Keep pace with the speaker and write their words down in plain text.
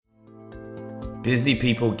busy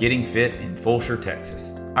people getting fit in Fulshear,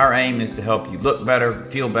 Texas. Our aim is to help you look better,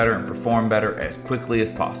 feel better, and perform better as quickly as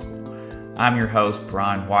possible. I'm your host,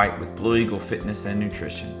 Bryan White with Blue Eagle Fitness and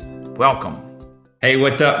Nutrition. Welcome. Hey,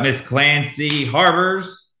 what's up, Miss Clancie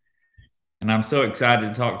Harbors? And I'm so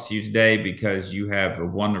excited to talk to you today because you have a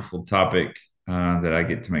wonderful topic that I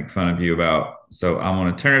get to make fun of you about. So I'm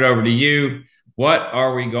going to turn it over to you. What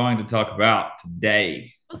are we going to talk about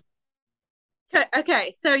today?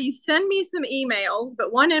 Okay, so you send me some emails,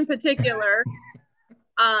 but one in particular,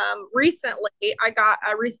 recently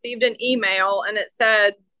I received an email and it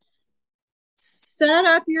said, set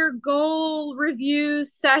up your goal review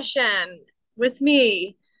session with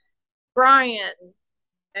me, Bryan,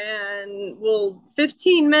 and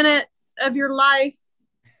 15 minutes of your life,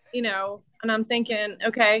 and I'm thinking,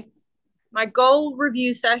 okay, my goal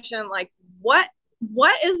review session, like what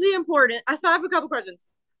is the important? I still have a couple questions.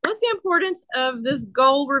 What's the importance of this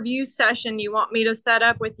goal review session you want me to set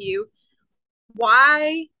up with you?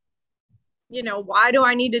 Why, why do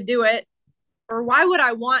I need to do it? Or why would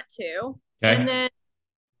I want to? And Okay.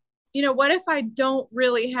 then, what if I don't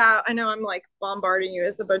really have, I know I'm like bombarding you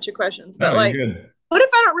with a bunch of questions, but Oh, you're like, good. what if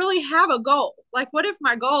I don't really have a goal? Like, what if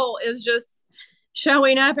my goal is just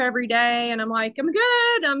showing up every day and I'm like, I'm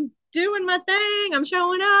good, I'm doing my thing, I'm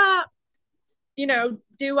showing up?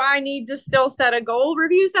 Do I need to still set a goal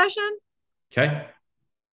review session? Okay.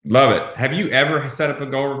 Love it. Have you ever set up a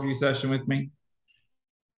goal review session with me?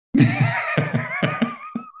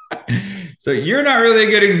 So you're not really a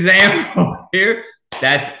good example here.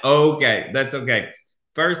 That's okay. That's okay.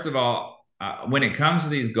 First of all, when it comes to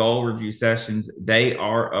these goal review sessions, they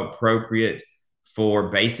are appropriate for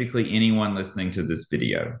basically anyone listening to this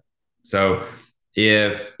video. So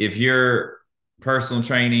if you're personal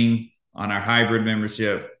training on our hybrid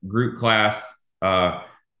membership, group class,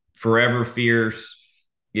 Forever Fierce,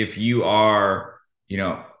 if you are,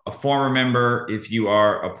 a former member, if you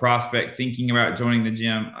are a prospect thinking about joining the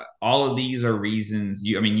gym, all of these are reasons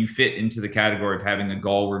you fit into the category of having a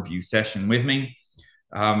goal review session with me.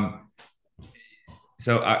 First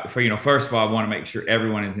of all, I want to make sure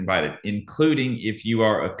everyone is invited, including if you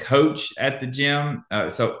are a coach at the gym.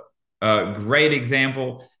 Great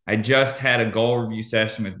example. I just had a goal review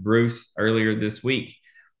session with Bruce earlier this week.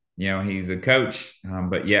 He's a coach,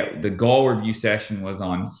 but yet the goal review session was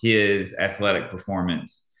on his athletic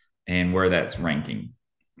performance and where that's ranking.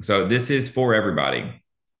 So this is for everybody.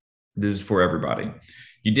 This is for everybody.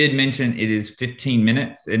 You did mention it is 15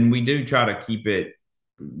 minutes, and we do try to keep it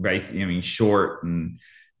basically, short and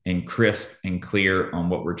crisp and clear on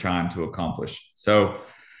what we're trying to accomplish. So,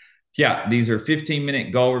 yeah, these are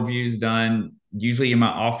 15-minute goal reviews done usually in my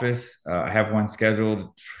office. I have one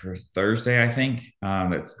scheduled for Thursday, I think,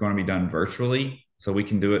 that's going to be done virtually. So we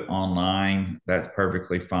can do it online. That's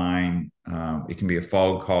perfectly fine. It can be a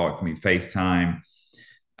phone call, it can be FaceTime.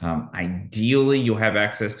 Ideally, you'll have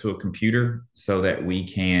access to a computer so that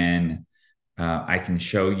I can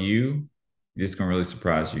show you. It's going to really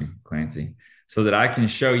surprise you, Clancy, so that I can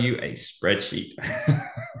show you a spreadsheet.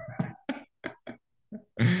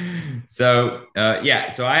 So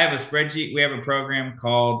I have a spreadsheet. We have a program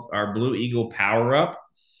called our Blue Eagle Power Up.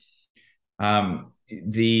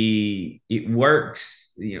 It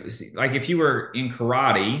works, like if you were in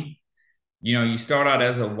karate, you start out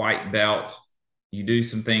as a white belt, you do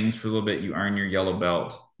some things for a little bit, you earn your yellow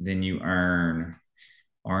belt, then you earn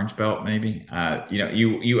orange belt, maybe.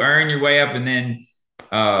 You earn your way up, and then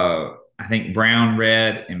I think brown,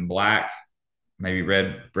 red, and black, maybe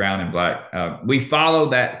red, brown, and black. We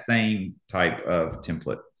follow that same type of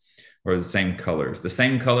template, or the same colors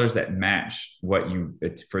that match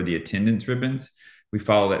it's for the attendance ribbons. We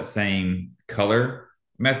follow that same color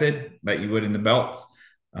method that you would in the belts.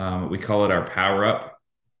 We call it our power up.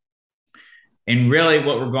 And really,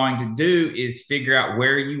 what we're going to do is figure out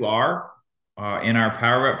where you are in our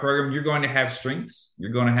power up program. You're going to have strengths,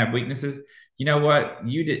 you're going to have weaknesses. You know what?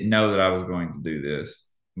 You didn't know that I was going to do this,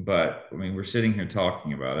 but we're sitting here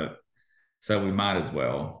talking about it, so we might as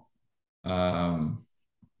well. I'm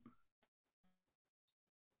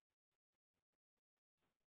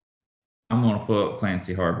going to pull up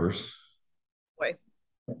Clancy Harbors. Wait.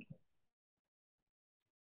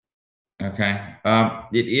 Okay.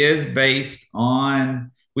 It is based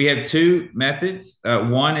on, we have two methods.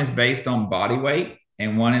 One is based on body weight,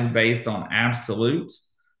 and one is based on absolute.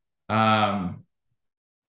 Um,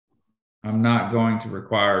 I'm not going to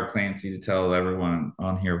require Clancy to tell everyone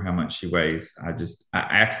on here how much she weighs. I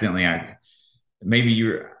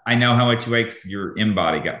know how much you weigh because your in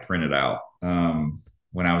body got printed out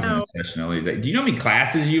when I was in a No, session earlier today. Do you know how many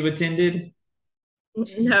classes you've attended?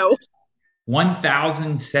 no.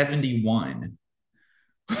 1,071.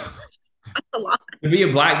 That's a lot. To be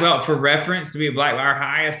a black belt, for reference, to be a black, our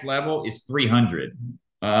highest level is 300.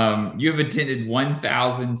 You have attended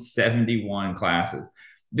 1,071 classes.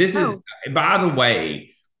 This is, Oh, by the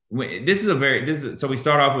way, so we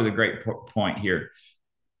start off with a great point here.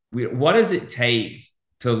 What does it take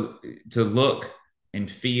to look and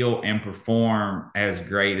feel and perform as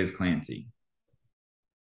great as Clancy?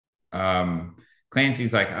 Um,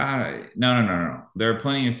 Clancy's like, no, no, no, no. There are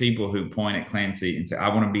plenty of people who point at Clancy and say, I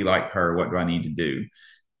want to be like her. What do I need to do?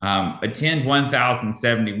 Attend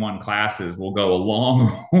 1,071 classes will go a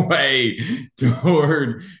long way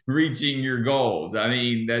toward reaching your goals. I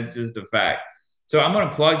mean, that's just a fact. So I'm going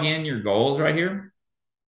to plug in your goals right here.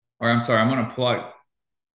 Or I'm sorry, I'm going to plug,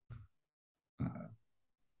 uh,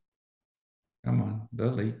 come on,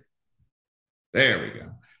 delete. There we go.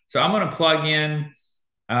 So I'm going to plug in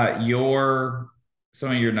your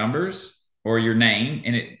some of your numbers or your name,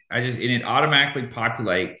 and it automatically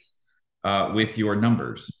populates with your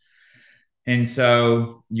numbers. And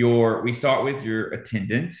so we start with your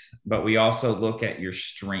attendance, but we also look at your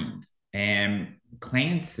strength. And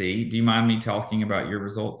Clancy, do you mind me talking about your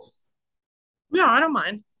results? no, I don't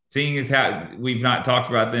mind. Seeing as how we've not talked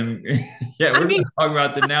about them yet, I we're mean, going to talk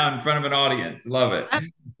about them now in front of an audience. Love it. I,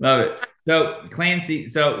 Love it. So, Clancy,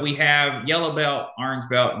 so we have yellow belt, orange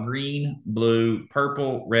belt, green, blue,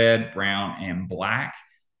 purple, red, brown, and black.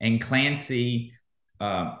 And Clancy,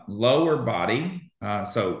 lower body,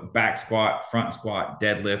 so back squat, front squat,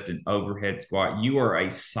 deadlift, and overhead squat. You are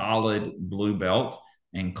a solid blue belt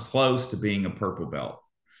and close to being a purple belt.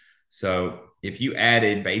 So if you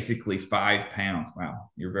added basically 5 pounds, wow,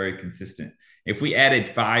 you're very consistent. If we added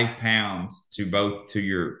 5 pounds to both to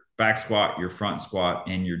your back squat, your front squat,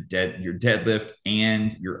 and your deadlift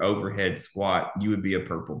and your overhead squat, you would be a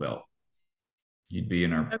purple belt. You'd be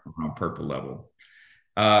in our purple level.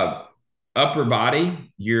 Uh, Upper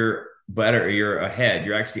body, you're better. You're ahead.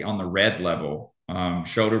 You're actually on the red level.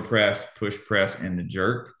 Shoulder press, push press, and the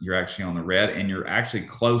jerk. You're actually on the red, and you're actually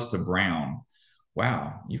close to brown.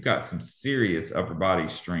 Wow, you've got some serious upper body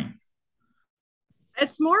strength.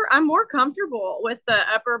 I'm more comfortable with the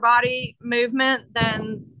upper body movement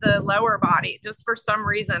than the lower body. Just for some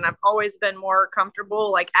reason, I've always been more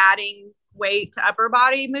comfortable like adding weight to upper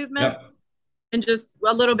body movements Yep. and just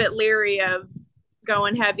a little bit leery of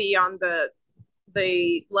going heavy on the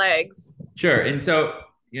legs. Sure. And so,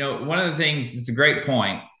 one of the things, it's a great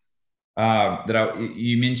point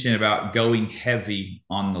you mentioned about going heavy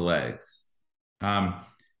on the legs. Um,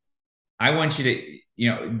 I want you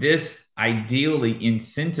to, this ideally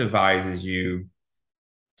incentivizes you.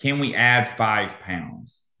 Can we add 5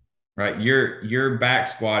 pounds? Right? Your back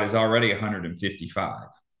squat is already 155.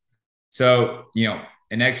 So,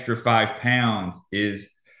 an extra 5 pounds is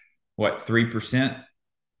what, 3%?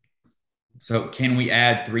 So can we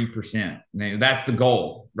add 3%? That's the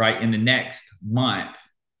goal, right? In the next month,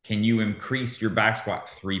 can you increase your back squat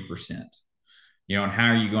 3%? And how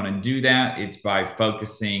are you going to do that? It's by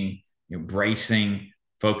focusing, bracing,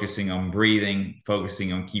 focusing on breathing,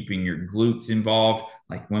 focusing on keeping your glutes involved.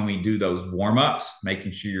 Like when we do those warm ups,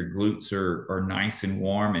 making sure your glutes are nice and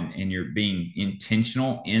warm and you're being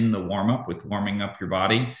intentional in the warm up with warming up your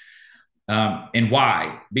body. And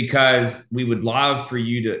why? Because we would love for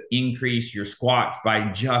you to increase your squats by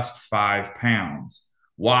just 5 pounds.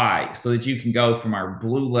 Why? So that you can go from our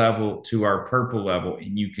blue level to our purple level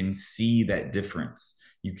and you can see that difference.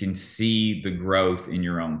 You can see the growth in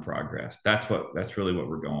your own progress. That's really what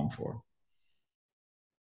we're going for.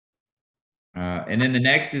 And then the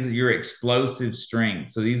next is your explosive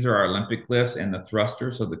strength. So these are our Olympic lifts and the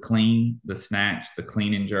thruster. So the clean, the snatch, the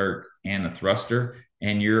clean and jerk, and the thruster.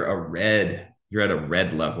 And you're at a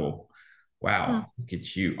red level. Hmm. Wow, look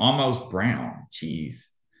at you. Almost brown. Jeez.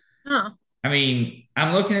 Huh. I mean,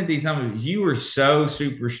 I'm looking at these numbers. You were so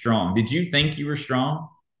super strong. Did you think you were strong?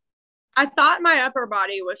 I thought my upper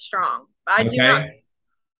body was strong, but Okay.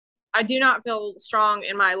 I do not feel strong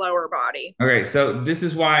in my lower body. Okay, so this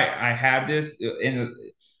is why I have this, and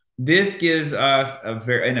this gives us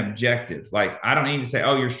an objective. Like I don't need to say,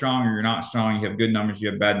 "Oh, you're strong" or "You're not strong." You have good numbers. You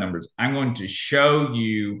have bad numbers. I'm going to show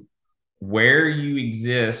you where you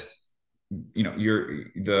exist.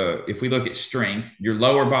 If we look at strength, your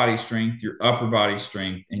lower body strength, your upper body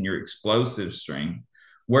strength, and your explosive strength.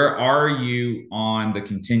 Where are you on the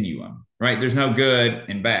continuum? Right? There's no good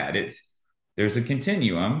and bad. There's a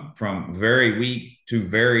continuum from very weak to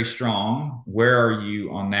very strong. Where are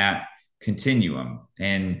you on that continuum?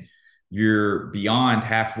 And you're beyond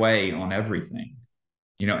halfway on everything,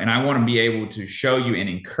 and I want to be able to show you and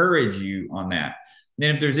encourage you on that.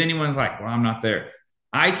 Then if there's anyone's like, well, I'm not there.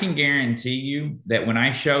 I can guarantee you that when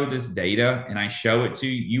I show this data and I show it to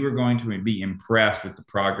you, you are going to be impressed with the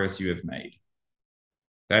progress you have made.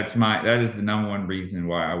 That is the number one reason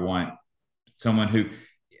why I want someone who,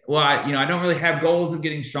 well, I don't really have goals of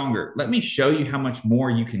getting stronger. Let me show you how much more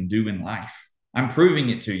you can do in life. I'm proving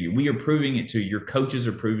it to you. We are proving it to you. Your coaches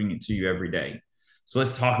are proving it to you every day. So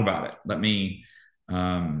let's talk about it.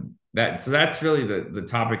 So that's really the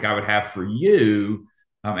topic I would have for you,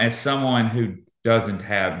 as someone who doesn't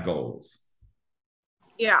have goals.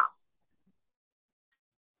 Yeah.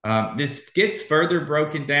 This gets further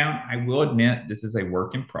broken down. I will admit this is a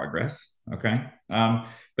work in progress. Okay.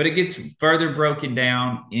 But it gets further broken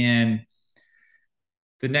down in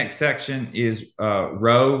the next section is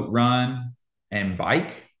row, run, and bike.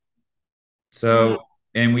 Mhm. So,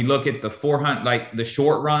 and we look at the 400, like the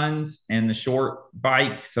short runs and the short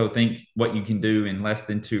bike. So think what you can do in less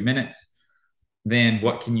than 2 minutes. Then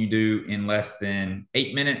what can you do in less than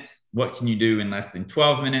 8 minutes? What can you do in less than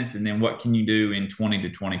 12 minutes? And then what can you do in 20 to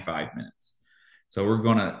 25 minutes? So we're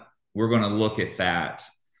gonna look at that.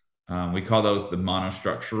 We call those the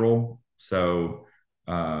monostructural. So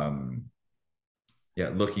yeah,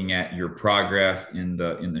 looking at your progress in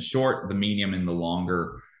the short, the medium, and the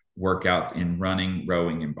longer workouts in running,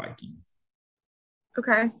 rowing, and biking.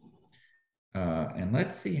 Okay. And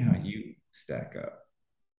let's see how you stack up.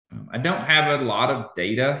 I don't have a lot of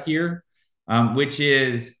data here, which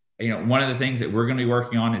is one of the things that we're going to be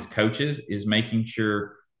working on as coaches is making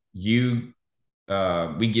sure you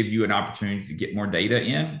we give you an opportunity to get more data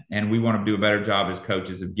in, and we want to do a better job as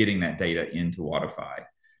coaches of getting that data into Wodify.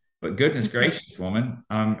 But goodness gracious, woman,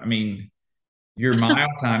 I mean, your mile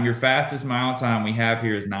time, your fastest mile time we have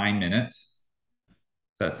here is 9 minutes.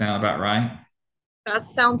 Does that sound about right? That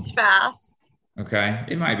sounds fast. Okay,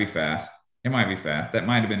 it might be fast. It might be fast. That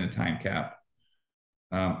might have been a time cap.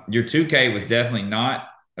 Your 2K was definitely not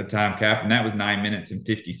a time cap, and that was 9 minutes and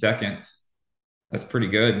 50 seconds. That's pretty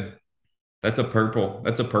good. That's a purple.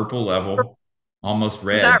 That's a purple level, almost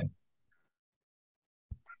Is that red.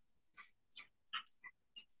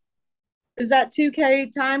 is that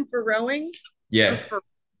 2K time for rowing or Yes. for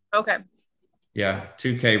okay. Yeah.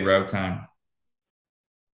 2K row time.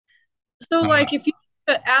 So Uh, like if you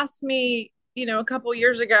had asked me, a couple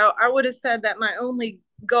years ago, I would have said that my only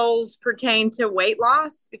goals pertain to weight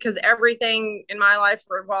loss because everything in my life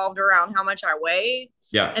revolved around how much I weighed.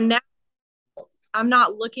 yeah. And now I'm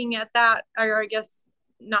not looking at that, or I guess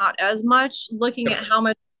not as much looking at Yep. how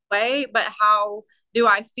much I weigh, but how do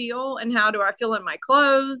I feel and how do I feel in my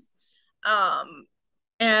clothes? Um,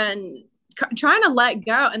 and trying to let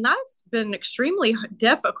go. And that's been extremely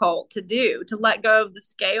difficult to do, to let go of the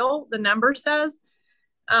scale, the number says.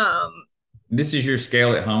 Um, This is your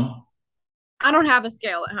scale at home. I don't have a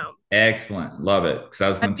scale at home. Excellent. Love it. Because I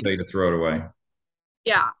was I going to do, tell you to throw it away.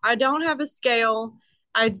 yeah, I don't have a scale.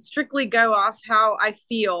 I strictly go off how I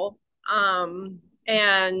feel.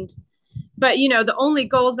 And but the only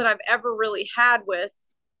goals that I've ever really had with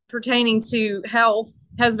pertaining to health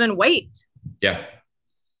has been weight, Yeah.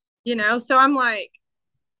 so I'm like,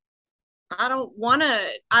 I don't want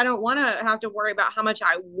to have to worry about how much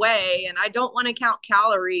I weigh, and I don't want to count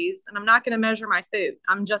calories, and I'm not going to measure my food.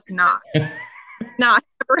 I'm just not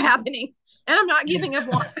ever happening. And I'm not giving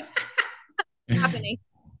up on happening,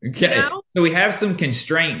 you Okay. know? So we have some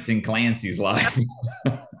constraints in Clancy's life.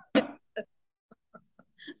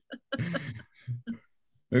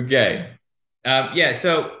 Okay. Yeah.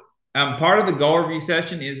 So part of the goal review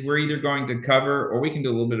session is we're either going to cover, or we can do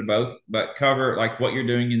a little bit of both, but cover like what you're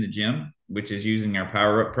doing in the gym, which is using our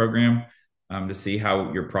power up program to see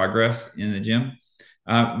how your progress in the gym.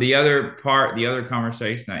 The other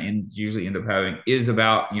conversation usually end up having is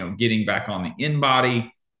about getting back on the in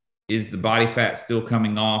body. Is the body fat still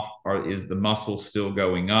coming off, or is the muscle still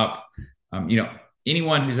going up?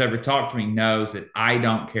 Anyone who's ever talked to me knows that I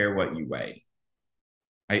don't care what you weigh.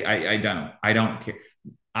 I don't care.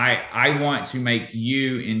 I want to make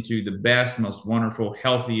you into the best, most wonderful,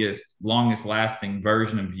 healthiest, longest lasting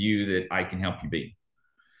version of you that I can help you be.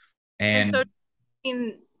 And so And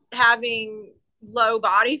in having low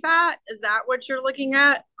body fat, is that what you're looking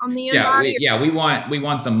at on the in yeah, body? we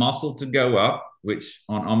want the muscle to go up, which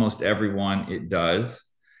on almost everyone it does.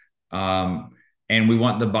 Um, and we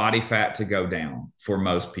want the body fat to go down for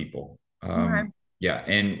most people. Okay. Yeah,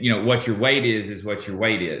 and what your weight is what your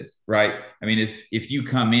weight is, right? I mean, if you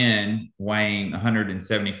come in weighing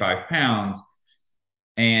 175 pounds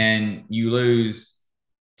and you lose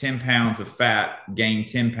 10 pounds of fat, gain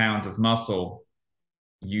 10 pounds of muscle,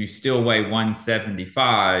 you still weigh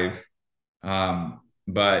 175,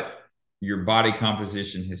 but your body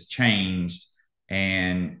composition has changed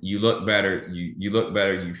and you look better, you look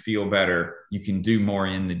better, you feel better, you can do more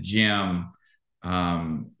in the gym.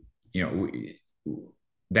 Um, you know,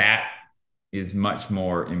 that is much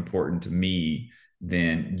more important to me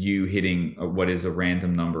than you hitting what is a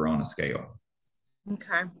random number on a scale.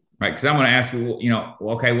 Okay. Right? Because I'm going to ask you,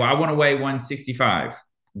 okay, well, I want to weigh 165.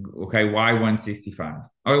 Okay, why 165?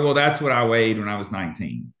 Oh, well, that's what I weighed when I was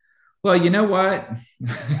 19. Well, you know what?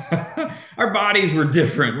 Our bodies were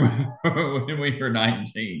different when we were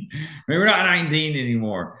 19. We're not 19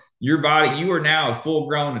 anymore. Your body, you are now a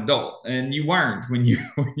full-grown adult, and you weren't when you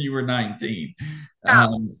when you were 19. Yeah.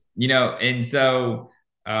 And so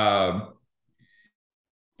that's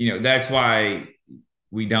why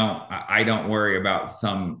I don't worry about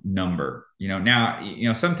some number.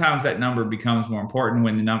 Now, sometimes that number becomes more important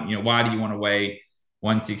when the number, why do you want to weigh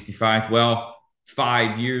 165? Well,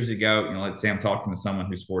 5 years ago, let's say I'm talking to someone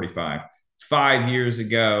who's 45. 5 years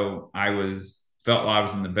ago, felt like I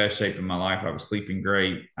was in the best shape of my life. I was sleeping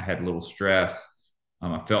great. I had a little stress.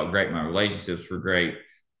 I felt great. My relationships were great.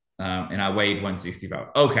 And I weighed 165.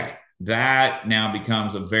 Okay. That now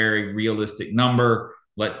becomes a very realistic number.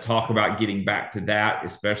 Let's talk about getting back to that,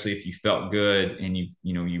 especially if you felt good and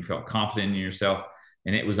you felt confident in yourself.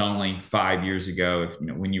 And it was only 5 years ago,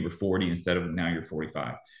 when you were 40 instead of now you're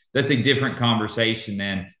 45. That's a different conversation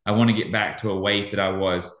than I want to get back to a weight that I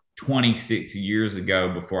was 26 years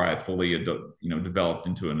ago before I had fully, developed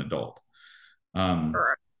into an adult. Um,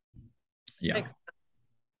 Correct. yeah. Makes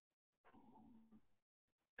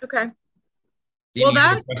Okay. Well, Any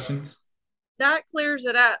other questions? that clears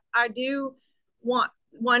it up. I do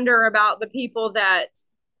wonder about the people that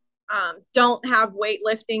don't have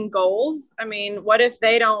weightlifting goals. I mean, what if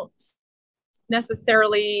they don't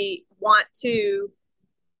necessarily want to,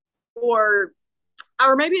 or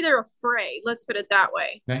maybe they're afraid. Let's put it that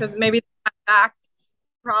way, Okay. because maybe they have a back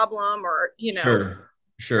problem, or Sure.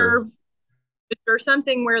 Sure. nerve or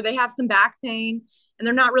something where they have some back pain, and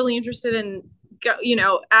they're not really interested in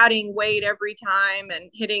adding weight every time and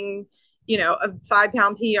hitting a 5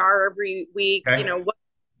 pound PR every week. Okay. What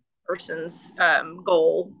person's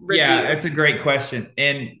goal would Yeah, be. that's a great question.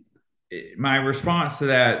 And my response to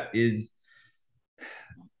that is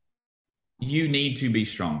you need to be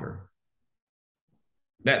stronger.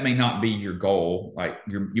 That may not be your goal. Like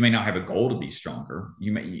you may not have a goal to be stronger.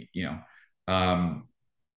 You may,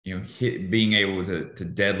 being able to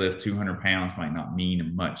deadlift 200 pounds might not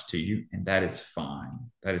mean much to you, and that is fine.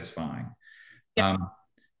 That is fine. Yeah.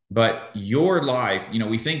 But your life,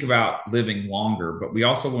 we think about living longer, but we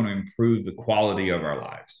also want to improve the quality of our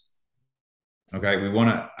lives. Okay.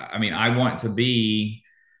 I want to be,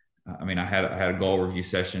 I had a goal review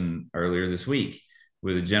session earlier this week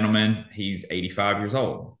with a gentleman. He's 85 years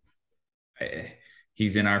old.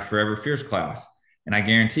 He's in our Forever Fierce class. And I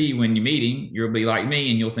guarantee you, when you meet him, you'll be like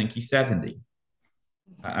me and you'll think he's 70.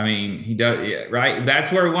 He does, yeah, right?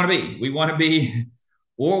 That's where we want to be. We want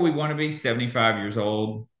to be 75 years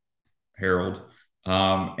old, Harold.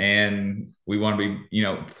 And we want to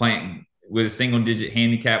be, playing with a single digit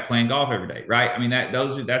handicap, playing golf every day, right?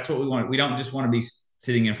 That's what we want. We don't just want to be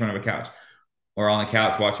sitting in front of a couch or on the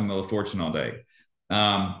couch watching Wheel of Fortune all day.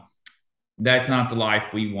 That's not the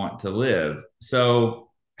life we want to live. So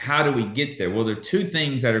how do we get there? Well, there are two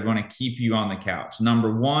things that are going to keep you on the couch.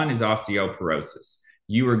 Number one is osteoporosis.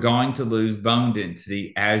 You are going to lose bone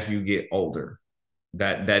density as you get older.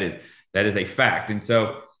 That is a fact. And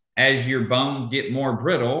so as your bones get more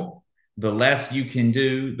brittle, the less you can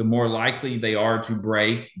do, the more likely they are to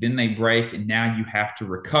break. Then they break, and now you have to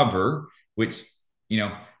recover, which,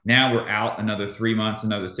 now we're out another 3 months,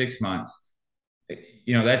 another 6 months.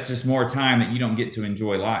 That's just more time that you don't get to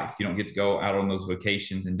enjoy life. You don't get to go out on those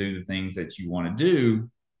vacations and do the things that you want to do.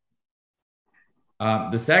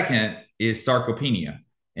 The second is sarcopenia,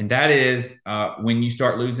 and that is when you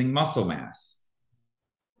start losing muscle mass,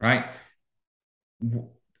 right?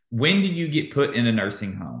 When do you get put in a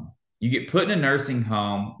nursing home? You get put in a nursing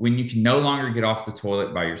home when you can no longer get off the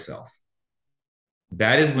toilet by yourself.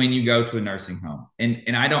 That is when you go to a nursing home.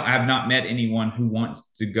 And I've not met anyone who wants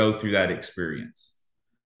to go through that experience,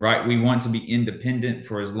 right? We want to be independent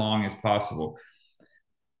for as long as possible.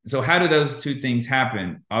 So how do those two things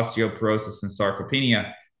happen? Osteoporosis and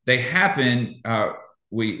sarcopenia, they happen,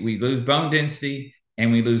 we lose bone density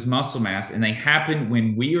and we lose muscle mass, and they happen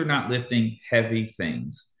when we are not lifting heavy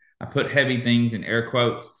things. I put heavy things in air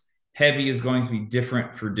quotes. Heavy is going to be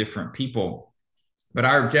different for different people. But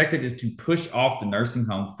our objective is to push off the nursing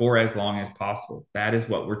home for as long as possible. That is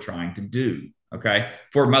what we're trying to do, okay?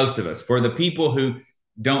 For most of us. For the people who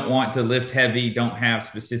don't want to lift heavy, don't have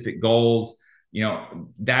specific goals,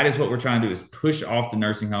 That is what we're trying to do, is push off the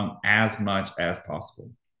nursing home as much as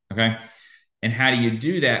possible. Okay. And how do you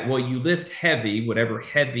do that? Well, you lift heavy, whatever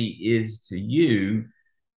heavy is to you,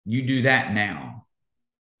 you do that now.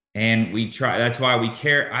 And we try, that's why we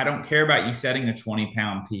care. I don't care about you setting a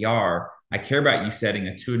 20-pound PR. I care about you setting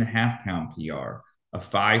a 2.5-pound PR, a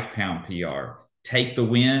 5-pound PR. Take the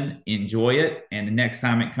win, enjoy it. And the next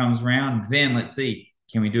time it comes around, then let's see,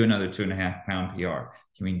 can we do another 2.5-pound PR?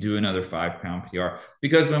 Can we do another 5-pound PR?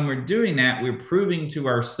 Because when we're doing that, we're proving to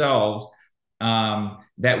ourselves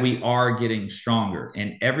that we are getting stronger.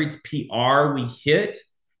 And every PR we hit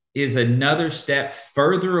is another step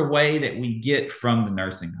further away that we get from the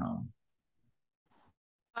nursing home.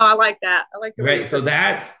 Oh, I like that. I like the way Right. So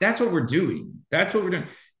that's what we're doing. That's what we're doing.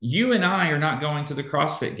 You and I are not going to the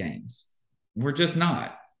CrossFit Games. We're just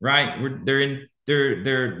not. Right.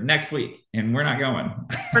 They're next week, and we're not going.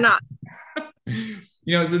 We're not.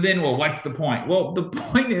 So then, well, what's the point? Well, the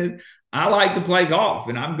point is, I like to play golf,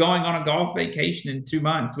 and I'm going on a golf vacation in 2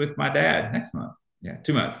 months with my dad next month. Yeah,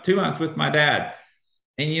 2 months. 2 months with my dad.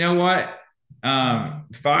 And you know what?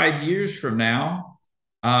 5 years from now,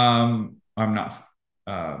 I'm not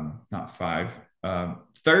five.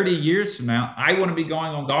 30 years from now, I want to be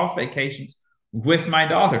going on golf vacations with my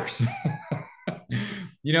daughters.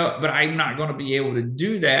 But I'm not going to be able to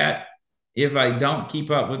do that if I don't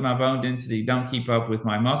keep up with my bone density, don't keep up with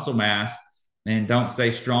my muscle mass, and don't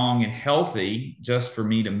stay strong and healthy just for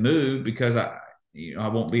me to move, because I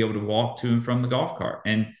won't be able to walk to and from the golf cart.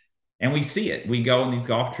 And we see it. We go on these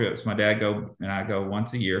golf trips. My dad and I go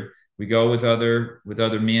once a year. We go with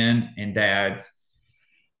other men and dads,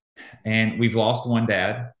 and we've lost one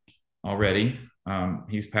dad already.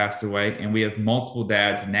 He's passed away, and we have multiple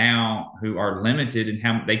dads now who are limited in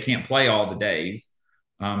how they can't play all the days,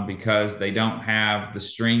 because they don't have the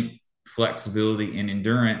strength, flexibility, and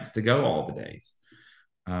endurance to go all the days.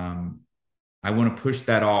 I want to push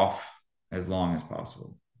that off as long as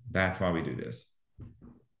possible. That's why we do this.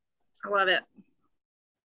 I love it.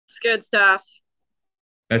 It's good stuff.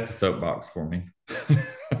 That's a soapbox for me.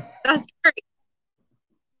 That's great.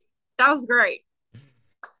 That was great.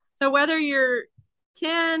 So whether you're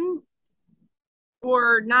 10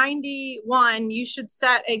 or 91, you should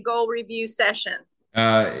set a goal review session.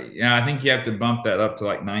 I think you have to bump that up to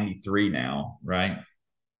like 93 now, right?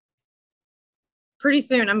 Pretty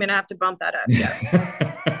soon, I'm going to have to bump that up. Yes.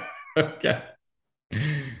 Okay.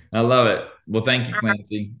 I love it. Well, thank you,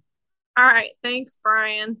 Clancy. All right. Thanks,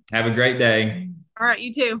 Bryan. Have a great day. All right.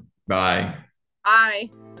 You too. Bye. Bye.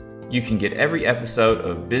 You can get every episode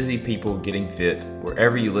of Busy People Getting Fit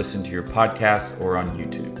wherever you listen to your podcast or on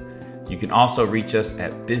YouTube. You can also reach us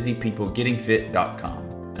at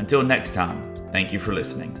busypeoplegettingfit.com. Until next time, thank you for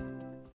listening.